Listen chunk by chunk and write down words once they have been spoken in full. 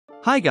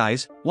Hi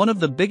guys, one of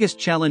the biggest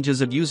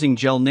challenges of using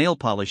gel nail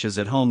polishes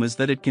at home is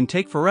that it can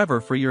take forever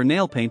for your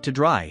nail paint to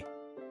dry.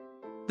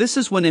 This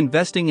is when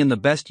investing in the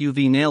best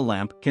UV nail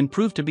lamp can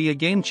prove to be a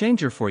game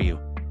changer for you.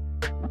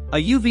 A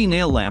UV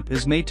nail lamp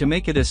is made to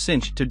make it a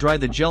cinch to dry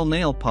the gel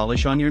nail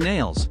polish on your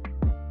nails.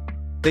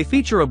 They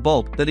feature a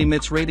bulb that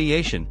emits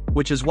radiation,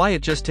 which is why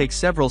it just takes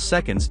several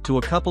seconds to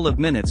a couple of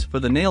minutes for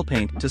the nail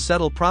paint to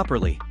settle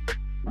properly.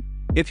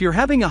 If you're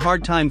having a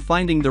hard time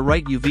finding the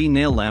right UV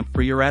nail lamp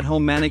for your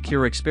at-home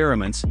manicure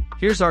experiments,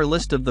 here's our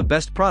list of the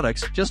best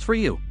products just for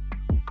you.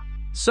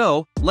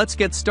 So, let's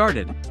get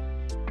started.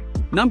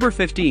 Number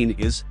 15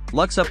 is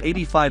Luxup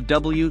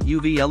 85W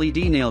UV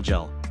LED Nail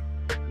Gel.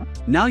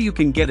 Now you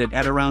can get it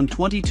at around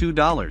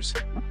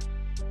 $22.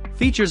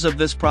 Features of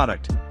this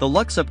product: the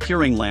Luxup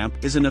Curing Lamp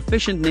is an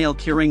efficient nail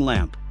curing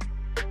lamp.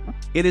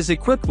 It is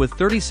equipped with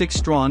 36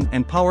 strong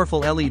and powerful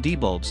LED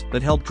bulbs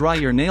that help dry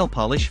your nail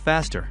polish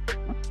faster.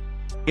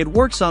 It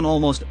works on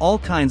almost all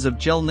kinds of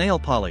gel nail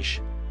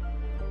polish.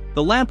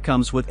 The lamp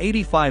comes with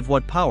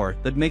 85-watt power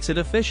that makes it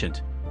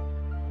efficient.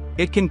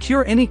 It can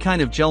cure any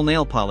kind of gel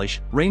nail polish,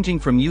 ranging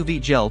from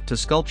UV gel to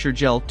sculpture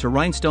gel to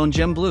rhinestone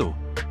gem blue.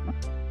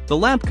 The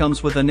lamp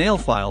comes with a nail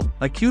file,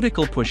 a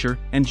cuticle pusher,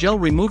 and gel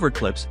remover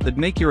clips that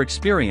make your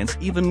experience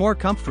even more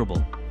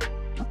comfortable.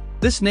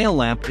 This nail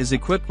lamp is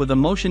equipped with a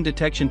motion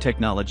detection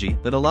technology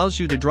that allows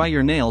you to dry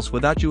your nails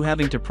without you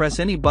having to press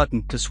any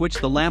button to switch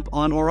the lamp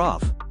on or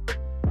off.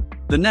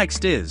 The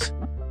next is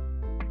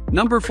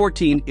Number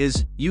 14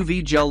 is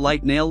UV Gel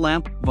Light Nail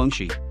Lamp,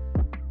 Vungshi.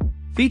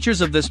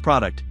 Features of this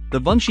product: the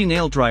Vungshi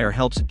nail dryer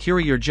helps cure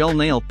your gel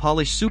nail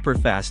polish super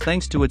fast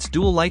thanks to its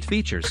dual light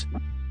features.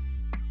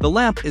 The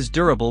lamp is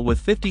durable with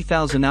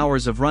 50,000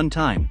 hours of run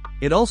time.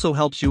 It also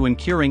helps you in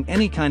curing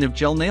any kind of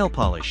gel nail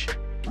polish.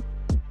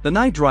 The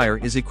night dryer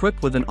is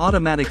equipped with an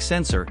automatic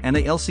sensor and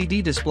a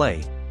LCD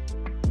display.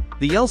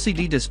 The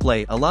LCD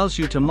display allows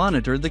you to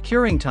monitor the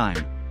curing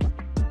time.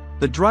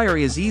 The dryer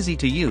is easy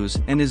to use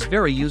and is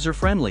very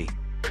user-friendly.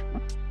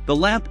 The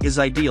lamp is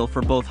ideal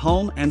for both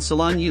home and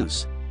salon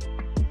use.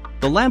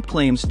 The lamp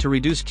claims to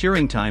reduce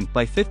curing time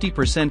by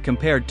 50%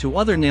 compared to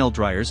other nail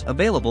dryers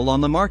available on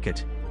the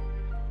market.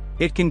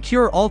 It can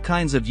cure all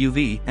kinds of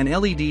UV and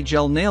LED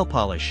gel nail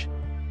polish.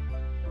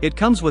 It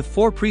comes with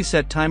 4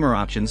 preset timer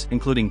options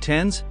including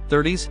 10s,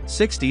 30s,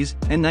 60s,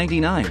 and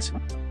 99s.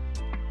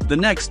 The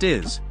next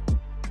is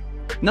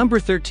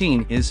Number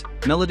 13 is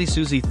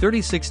Melodysusie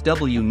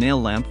 36W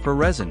Nail Lamp for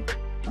Resin.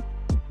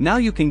 Now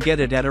you can get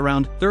it at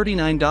around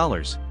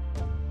 $39.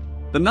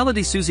 The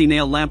Melodysusie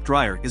Nail Lamp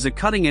Dryer is a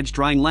cutting-edge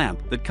drying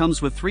lamp that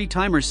comes with 3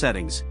 timer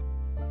settings.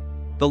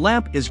 The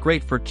lamp is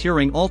great for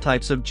curing all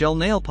types of gel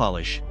nail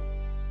polish.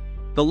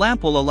 The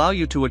lamp will allow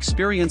you to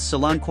experience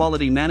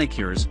salon-quality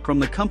manicures from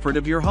the comfort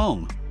of your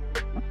home.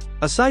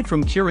 Aside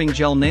from curing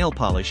gel nail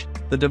polish,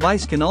 the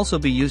device can also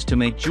be used to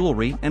make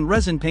jewelry and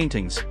resin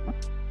paintings.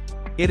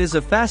 It is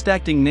a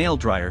fast-acting nail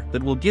dryer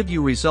that will give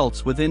you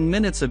results within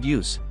minutes of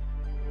use.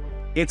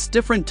 Its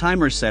different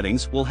timer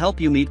settings will help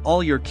you meet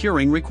all your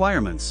curing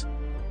requirements.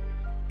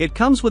 It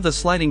comes with a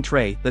sliding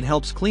tray that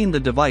helps clean the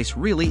device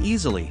really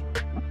easily.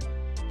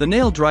 The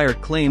nail dryer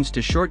claims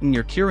to shorten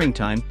your curing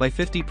time by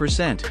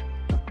 50%.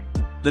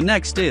 The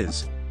next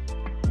is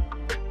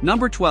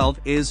Number 12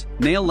 is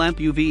Nail Lamp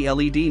UV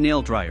LED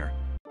Nail Dryer.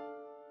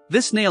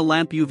 This Nail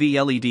Lamp UV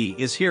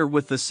LED is here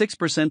with the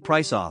 6%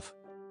 price off.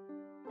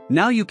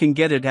 Now you can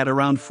get it at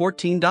around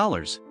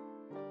 $14.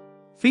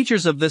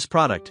 Features of this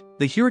product: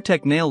 the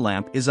HureTech nail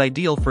lamp is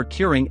ideal for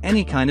curing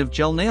any kind of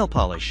gel nail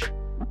polish.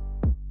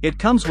 It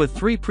comes with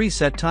 3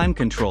 preset time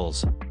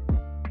controls.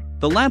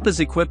 The lamp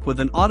is equipped with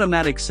an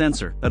automatic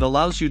sensor that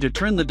allows you to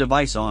turn the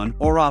device on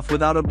or off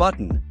without a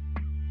button.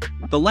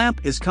 The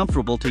lamp is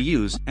comfortable to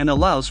use and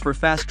allows for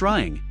fast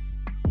drying.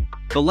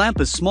 The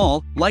lamp is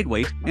small,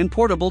 lightweight, and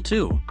portable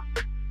too.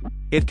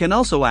 It can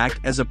also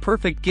act as a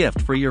perfect gift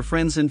for your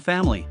friends and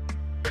family.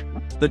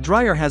 The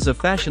dryer has a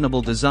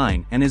fashionable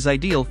design and is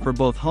ideal for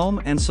both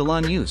home and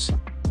salon use.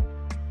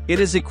 It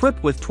is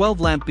equipped with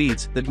 12 lamp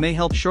beads that may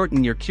help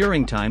shorten your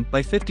curing time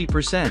by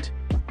 50%.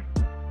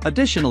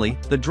 Additionally,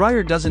 the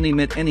dryer doesn't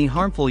emit any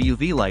harmful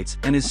UV lights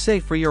and is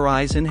safe for your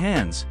eyes and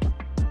hands.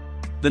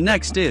 The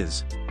next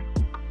is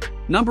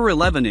Number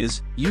 11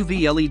 is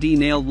UV LED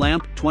Nail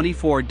Lamp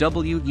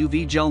 24W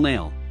UV Gel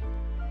Nail.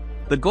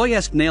 The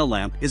Goyesk nail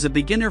lamp is a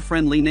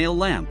beginner-friendly nail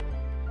lamp.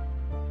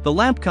 The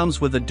lamp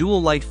comes with a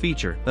dual light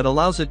feature that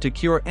allows it to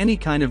cure any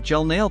kind of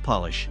gel nail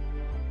polish.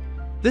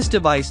 This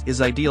device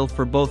is ideal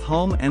for both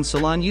home and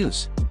salon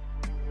use.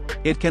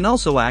 It can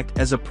also act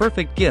as a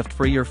perfect gift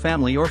for your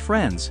family or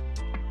friends.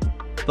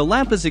 The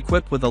lamp is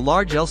equipped with a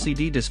large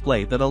LCD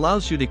display that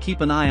allows you to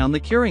keep an eye on the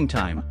curing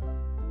time.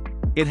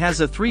 It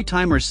has a 3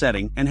 timer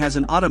setting and has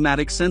an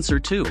automatic sensor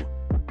too.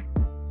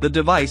 The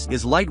device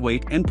is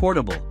lightweight and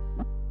portable.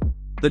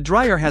 The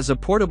dryer has a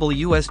portable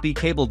USB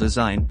cable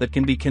design that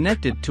can be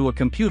connected to a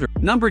computer.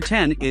 Number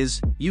 10 is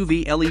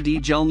UV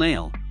LED Gel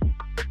Nail.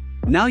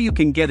 Now you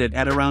can get it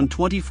at around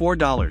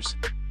 $24.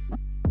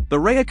 The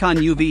Raycon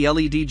UV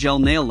LED gel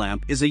nail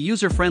lamp is a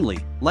user-friendly,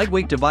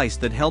 lightweight device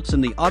that helps in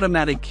the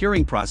automatic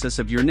curing process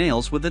of your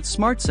nails with its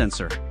smart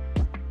sensor.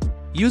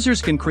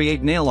 Users can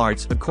create nail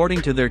arts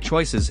according to their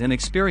choices and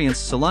experience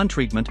salon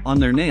treatment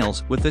on their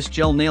nails with this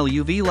gel nail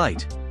UV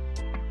light.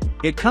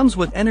 It comes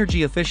with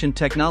energy-efficient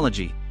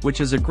technology, which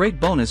is a great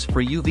bonus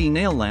for UV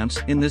nail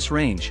lamps in this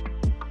range.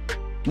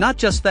 Not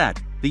just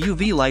that, the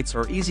UV lights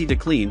are easy to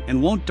clean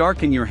and won't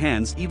darken your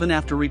hands even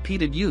after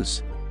repeated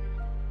use.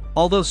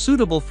 Although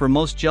suitable for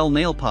most gel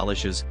nail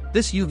polishes,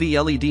 this UV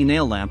LED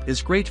nail lamp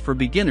is great for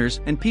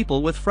beginners and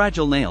people with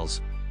fragile nails.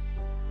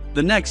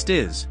 The next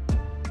is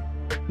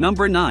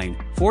Number 9,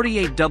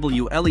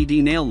 48W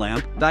LED Nail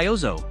Lamp,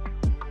 Diozo.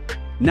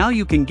 Now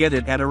you can get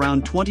it at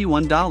around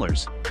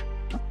 $21.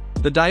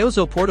 The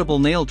Diozo portable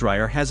nail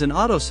dryer has an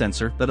auto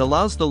sensor that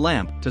allows the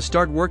lamp to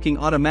start working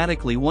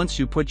automatically once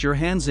you put your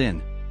hands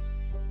in.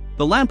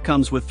 The lamp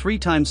comes with 3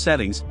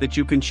 settings that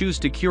you can choose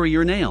to cure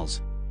your nails.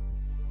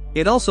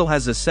 It also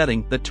has a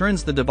setting that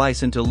turns the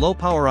device into low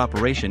power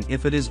operation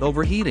if it is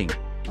overheating.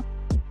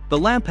 The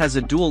lamp has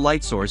a dual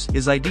light source,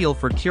 is ideal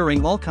for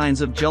curing all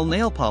kinds of gel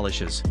nail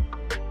polishes.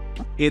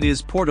 It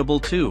is portable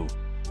too.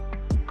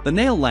 The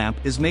nail lamp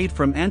is made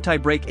from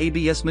anti-break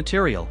ABS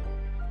material.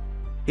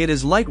 It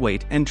is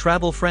lightweight and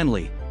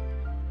travel-friendly.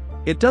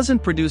 It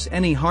doesn't produce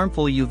any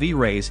harmful UV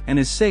rays and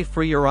is safe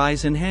for your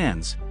eyes and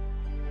hands.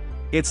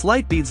 Its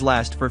light beads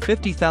last for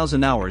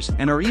 50,000 hours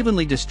and are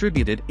evenly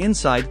distributed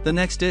inside. The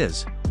next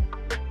is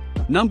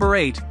Number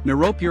 8,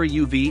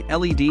 Melodysusie UV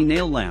LED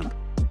Nail Lamp.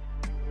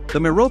 The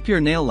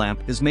Melodysusie nail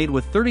lamp is made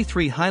with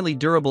 33 highly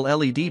durable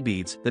LED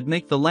beads that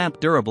make the lamp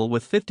durable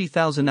with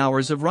 50,000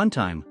 hours of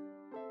runtime.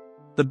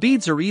 The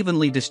beads are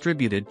evenly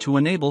distributed to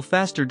enable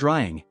faster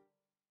drying.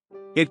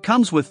 It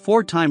comes with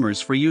 4 timers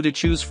for you to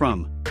choose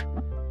from.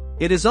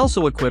 It is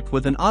also equipped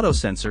with an auto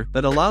sensor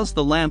that allows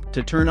the lamp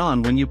to turn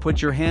on when you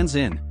put your hands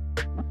in.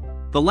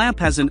 The lamp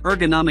has an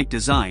ergonomic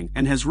design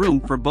and has room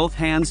for both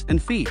hands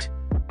and feet.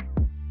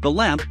 The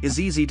lamp is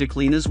easy to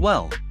clean as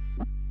well.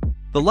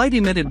 The light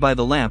emitted by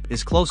the lamp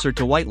is closer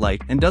to white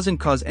light and doesn't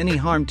cause any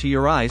harm to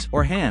your eyes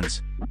or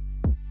hands.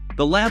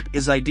 The lamp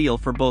is ideal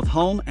for both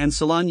home and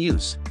salon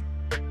use.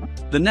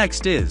 The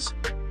next is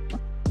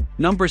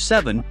Number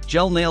 7,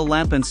 Gel Nail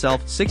Lamp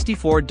Anself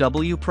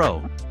 64W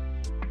Pro.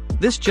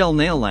 This gel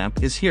nail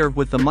lamp is here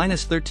with the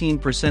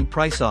 -13%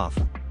 price off.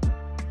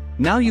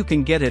 Now you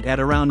can get it at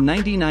around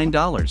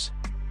 $99.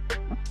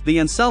 The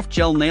Anself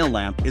gel nail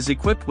lamp is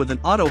equipped with an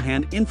auto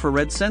hand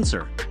infrared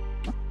sensor.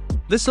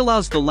 This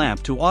allows the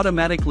lamp to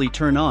automatically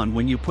turn on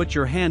when you put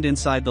your hand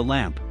inside the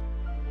lamp.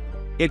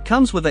 It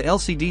comes with a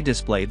LCD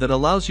display that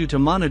allows you to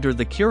monitor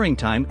the curing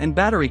time and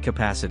battery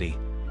capacity.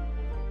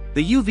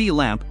 The UV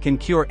lamp can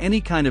cure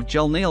any kind of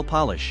gel nail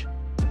polish.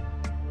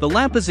 The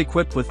lamp is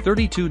equipped with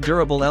 32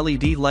 durable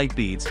LED light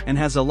beads and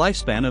has a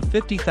lifespan of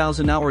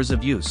 50,000 hours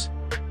of use.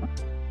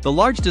 The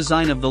large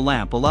design of the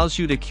lamp allows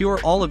you to cure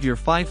all of your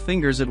 5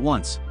 fingers at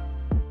once.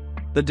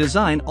 The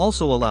design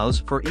also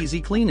allows for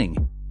easy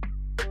cleaning.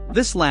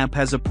 This lamp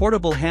has a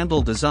portable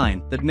handle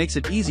design that makes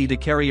it easy to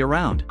carry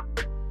around.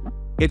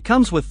 It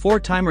comes with 4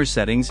 timer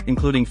settings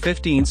including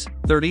 15s,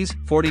 30s,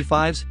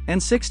 45s,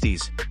 and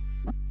 60s.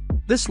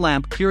 This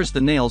lamp cures the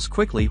nails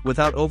quickly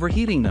without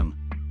overheating them.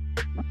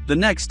 The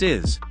next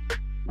is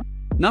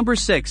Number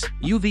 6,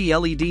 UV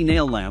LED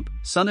Nail Lamp,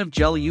 SUNUV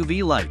Gel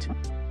UV Light.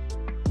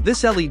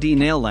 This LED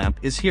nail lamp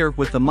is here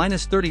with the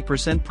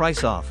 -30%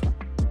 price off.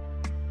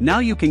 Now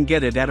you can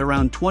get it at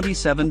around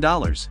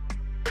 $27.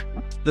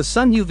 The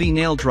SUNUV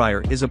nail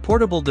dryer is a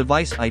portable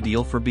device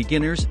ideal for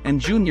beginners and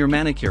junior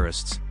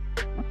manicurists.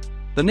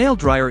 The nail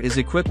dryer is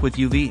equipped with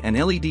UV and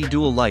LED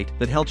dual light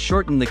that helps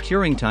shorten the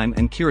curing time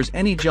and cures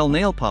any gel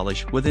nail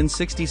polish within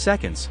 60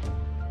 seconds.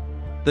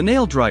 The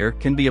nail dryer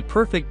can be a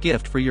perfect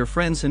gift for your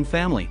friends and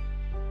family.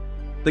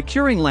 The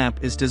curing lamp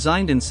is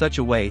designed in such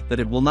a way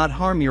that it will not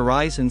harm your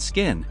eyes and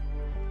skin.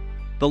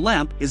 The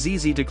lamp is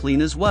easy to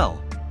clean as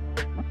well.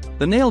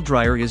 The nail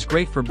dryer is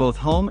great for both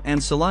home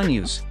and salon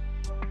use.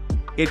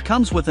 It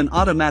comes with an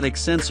automatic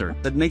sensor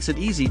that makes it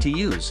easy to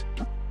use.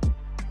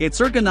 Its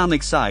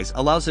ergonomic size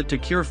allows it to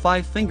cure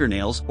 5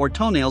 fingernails or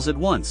toenails at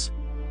once.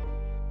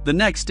 The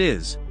next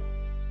is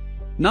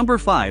Number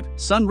 5,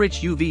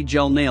 Sunrich UV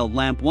Gel Nail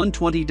Lamp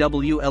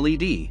 120W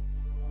LED.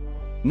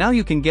 Now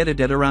you can get it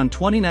at around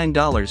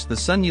 $29. The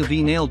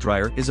SUNUV nail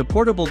dryer is a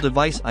portable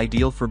device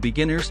ideal for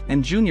beginners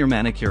and junior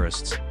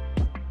manicurists.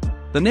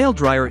 The nail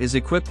dryer is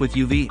equipped with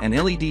UV and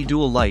LED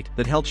dual light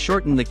that helps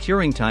shorten the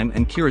curing time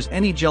and cures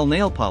any gel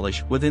nail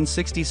polish within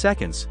 60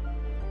 seconds.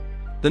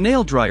 The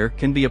nail dryer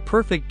can be a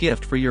perfect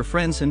gift for your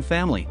friends and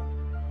family.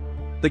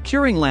 The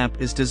curing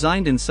lamp is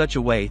designed in such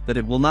a way that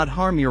it will not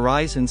harm your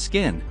eyes and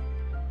skin.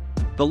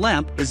 The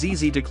lamp is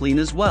easy to clean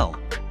as well.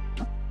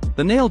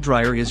 The nail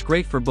dryer is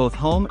great for both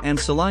home and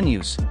salon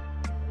use.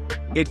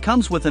 It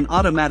comes with an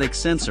automatic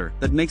sensor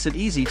that makes it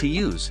easy to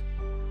use.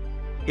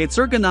 Its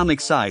ergonomic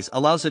size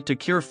allows it to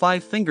cure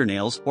 5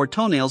 fingernails or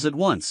toenails at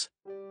once.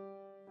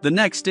 The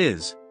next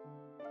is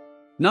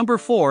Number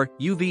 4,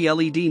 UV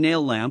LED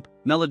Nail Lamp,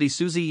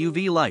 Melodysusie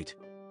UV Light.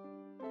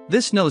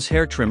 This nose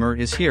hair trimmer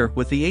is here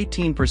with the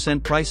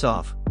 18% price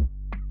off.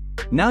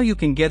 Now you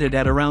can get it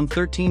at around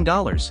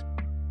 $13.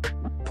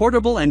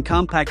 Portable and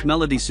compact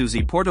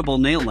Melodysusie portable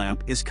nail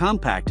lamp is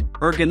compact,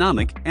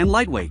 ergonomic, and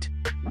lightweight.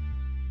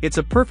 It's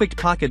a perfect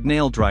pocket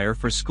nail dryer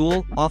for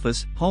school,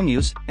 office, home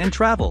use, and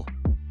travel.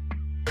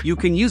 You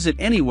can use it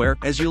anywhere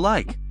as you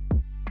like.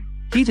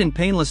 Heat and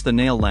painless. The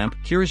nail lamp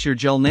cures your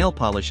gel nail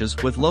polishes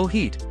with low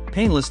heat,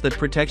 painless that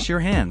protects your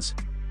hands.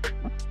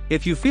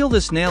 If you feel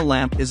this nail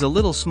lamp is a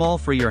little small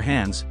for your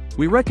hands,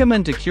 we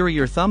recommend to cure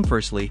your thumb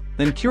firstly,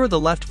 then cure the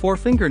left 4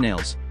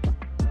 fingernails.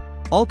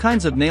 All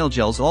kinds of nail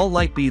gels. All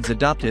light beads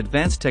adopt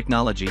advanced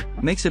technology,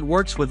 makes it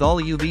works with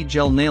all UV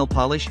gel nail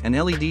polish and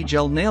LED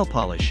gel nail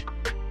polish.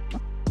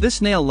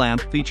 This nail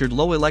lamp featured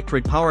low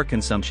electric power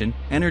consumption,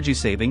 energy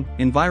saving,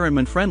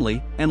 environment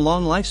friendly, and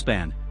long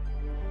lifespan.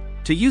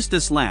 To use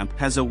this lamp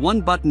has a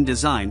 1-button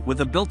design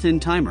with a built-in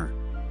timer.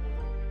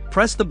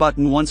 Press the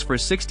button once for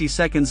 60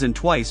 seconds and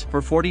twice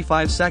for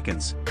 45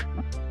 seconds.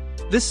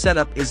 This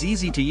setup is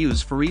easy to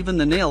use for even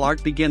the nail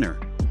art beginner.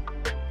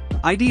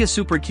 Idea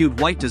super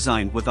cute white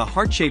design with a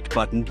heart-shaped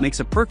button makes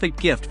a perfect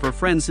gift for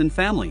friends and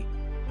family.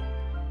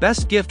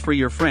 Best gift for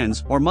your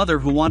friends or mother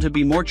who want to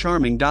be more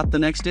charming. The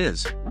next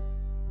is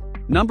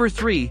Number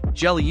 3,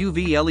 Gel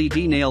UV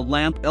LED Nail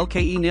Lamp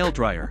LKE Nail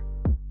Dryer.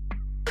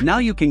 Now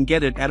you can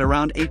get it at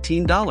around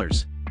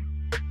 $18.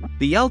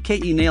 The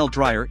LKE Nail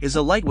Dryer is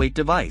a lightweight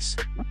device.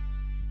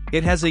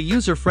 It has a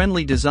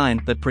user-friendly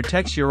design that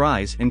protects your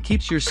eyes and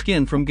keeps your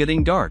skin from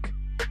getting dark.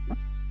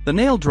 The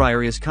nail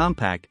dryer is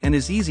compact and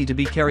is easy to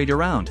be carried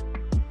around.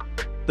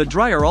 The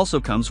dryer also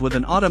comes with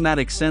an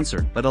automatic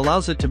sensor that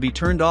allows it to be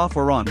turned off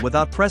or on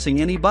without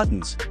pressing any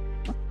buttons.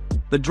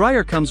 The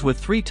dryer comes with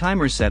 3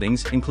 timer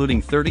settings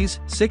including 30s,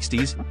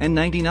 60s, and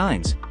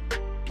 99s.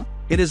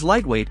 It is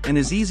lightweight and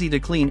is easy to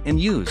clean and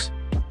use.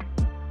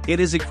 It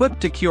is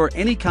equipped to cure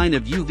any kind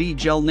of UV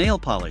gel nail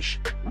polish.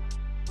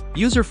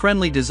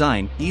 User-friendly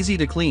design, easy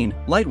to clean,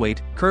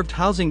 lightweight, curved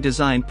housing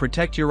design.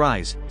 Protect your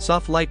eyes,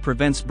 soft light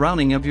prevents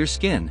browning of your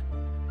skin.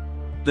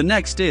 The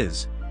next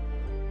is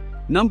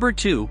Number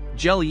 2,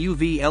 Gel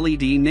UV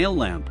LED Nail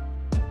Lamp.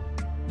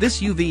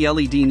 This UV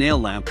LED nail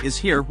lamp is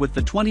here with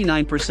the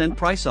 29%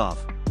 price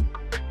off.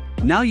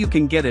 Now you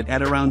can get it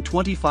at around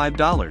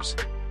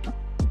 $25.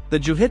 The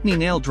Juhitni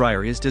nail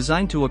dryer is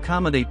designed to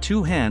accommodate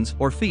 2 hands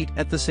or feet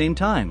at the same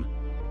time.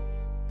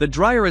 The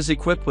dryer is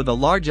equipped with a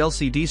large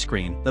LCD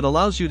screen that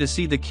allows you to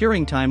see the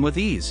curing time with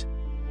ease.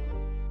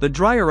 The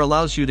dryer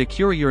allows you to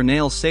cure your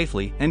nails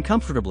safely and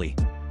comfortably.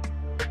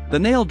 The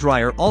nail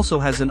dryer also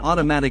has an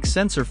automatic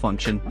sensor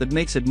function that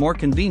makes it more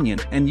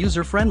convenient and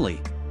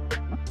user-friendly.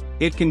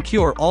 It can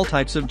cure all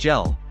types of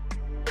gel.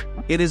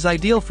 It is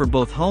ideal for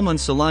both home and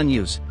salon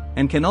use,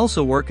 and can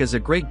also work as a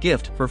great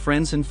gift for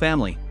friends and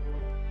family.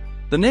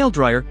 The nail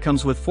dryer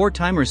comes with 4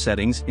 timer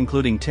settings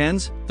including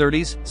 10s,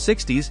 30s,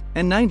 60s,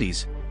 and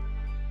 90s.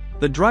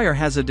 The dryer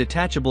has a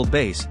detachable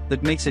base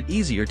that makes it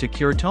easier to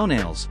cure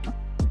toenails.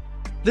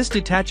 This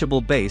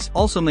detachable base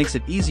also makes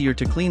it easier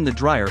to clean the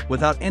dryer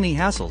without any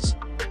hassles.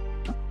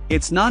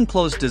 Its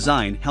non-closed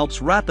design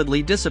helps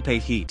rapidly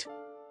dissipate heat.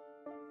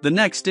 The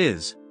next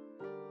is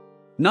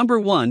Number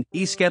 1,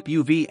 Easkep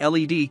UV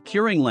LED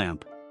Curing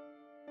Lamp.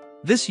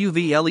 This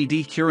UV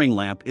LED curing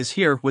lamp is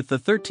here with the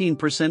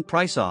 13%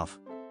 price off.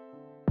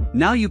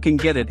 Now you can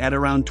get it at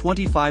around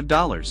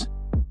 $25.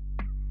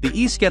 The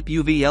Easkep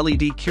UV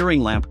LED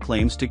curing lamp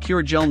claims to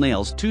cure gel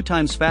nails 2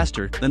 times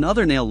faster than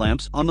other nail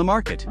lamps on the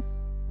market.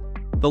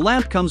 The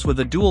lamp comes with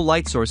a dual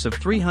light source of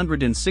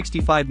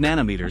 365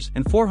 nanometers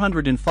and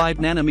 405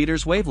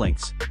 nanometers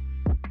wavelengths.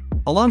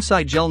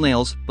 Alongside gel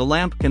nails, the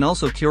lamp can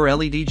also cure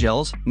LED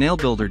gels, nail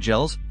builder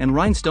gels, and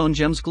rhinestone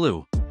gems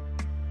glue.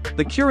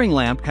 The curing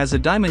lamp has a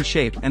diamond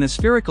shape and a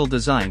spherical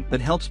design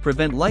that helps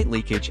prevent light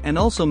leakage and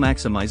also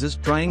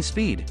maximizes drying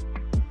speed.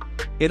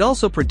 It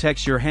also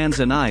protects your hands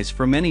and eyes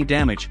from any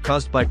damage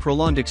caused by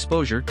prolonged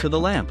exposure to the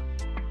lamp.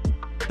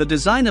 The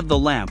design of the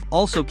lamp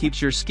also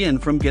keeps your skin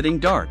from getting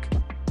dark.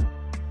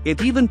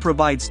 It even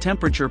provides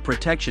temperature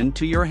protection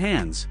to your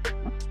hands.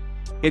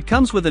 It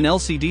comes with an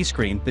LCD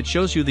screen that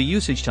shows you the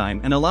usage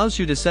time and allows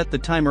you to set the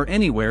timer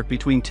anywhere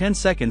between 10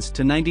 seconds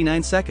to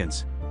 99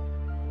 seconds.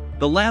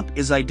 The lamp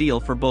is ideal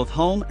for both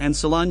home and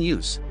salon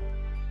use.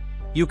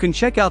 You can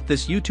check out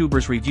this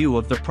YouTuber's review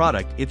of the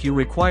product if you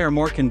require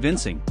more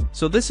convincing,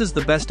 so this is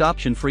the best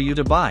option for you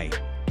to buy.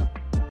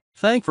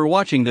 Thanks for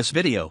watching this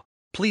video.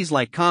 Please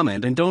like,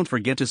 comment, and don't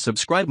forget to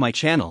subscribe my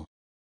channel.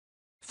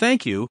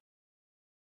 Thank you.